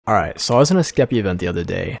Alright, so I was in a Skeppy event the other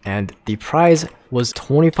day, and the prize was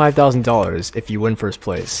 $25,000 if you win first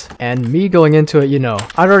place. And me going into it, you know,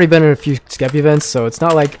 I'd already been in a few Skeppy events, so it's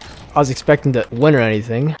not like I was expecting to win or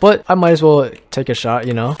anything, but I might as well take a shot,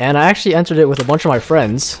 you know? And I actually entered it with a bunch of my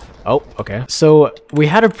friends. Oh, okay. So we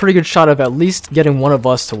had a pretty good shot of at least getting one of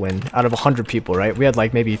us to win out of 100 people, right? We had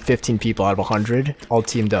like maybe 15 people out of 100 all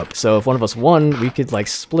teamed up. So if one of us won, we could like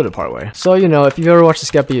split it partway. So, you know, if you've ever watched the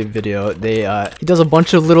Skeppy video, he does a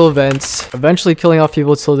bunch of little events, eventually killing off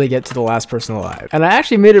people until they get to the last person alive. And I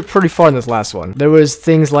actually made it pretty far in this last one. There was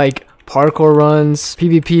things like parkour runs,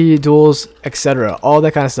 PvP duels, etc. All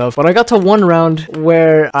that kind of stuff. But I got to one round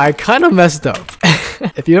where I kind of messed up.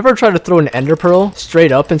 If you ever try to throw an enderpearl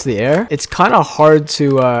straight up into the air, it's kind of hard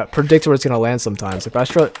to predict where it's going to land sometimes. If I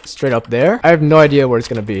throw it straight up there, I have no idea where it's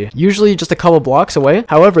going to be. Usually just a couple blocks away.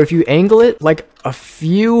 However, if you angle it like a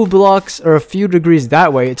few blocks or a few degrees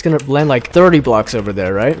that way, it's going to land like 30 blocks over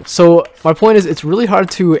there, right? So my point is, it's really hard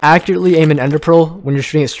to accurately aim an enderpearl when you're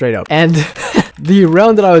shooting it straight up. And the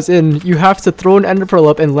round that I was in, you have to throw an enderpearl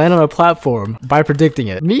up and land on a platform by predicting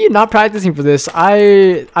it. Me not practicing for this,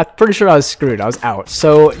 I'm pretty sure I was screwed. I was out.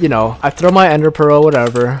 So, you know, I throw my enderpearl,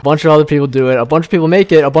 whatever. A bunch of other people do it. A bunch of people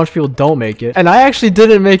make it. A bunch of people don't make it. And I actually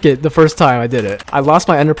didn't make it the first time I did it. I lost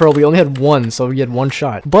my enderpearl. We only had one, so we had one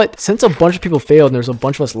shot. But since a bunch of people failed and there's a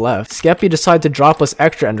bunch of us left, Skeppy decided to drop us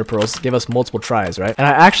extra enderpearls to give us multiple tries, right? And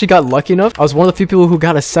I actually got lucky enough. I was one of the few people who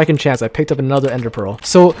got a second chance. I picked up another enderpearl.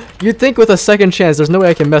 So you'd think with a second chance, there's no way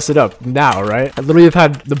I can mess it up now, right? I literally have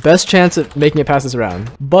had the best chance at making it past this round.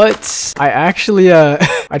 But I actually,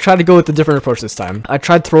 I tried to go with a different approach this time. I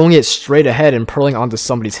tried throwing it straight ahead and purling onto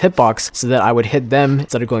somebody's hitbox so that I would hit them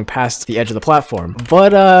instead of going past the edge of the platform.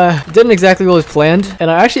 But, didn't exactly go as planned.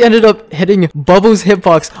 And I actually ended up hitting Bubbo's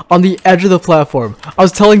hitbox on the edge of the platform. I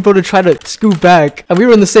was telling bro to try to scoot back. And we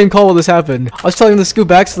were in the same call while this happened. I was telling him to scoot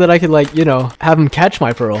back so that I could, like, you know, have him catch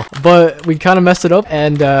my pearl. But we kind of messed it up.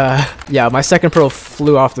 And, yeah, my second pearl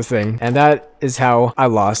flew off the thing, and that is how I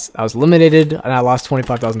lost. I was eliminated and I lost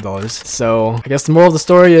 $25,000. So I guess the moral of the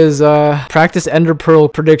story is practice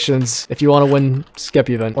enderpearl predictions if you want to win Skeppy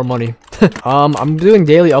event or money. I'm doing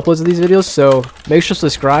daily uploads of these videos, so make sure to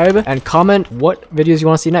subscribe and comment what videos you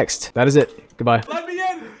want to see next. That is it. Goodbye. Let me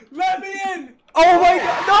in! Let me in! Oh my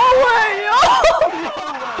god! No way!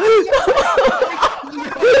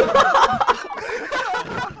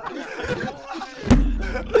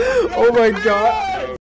 Oh my god!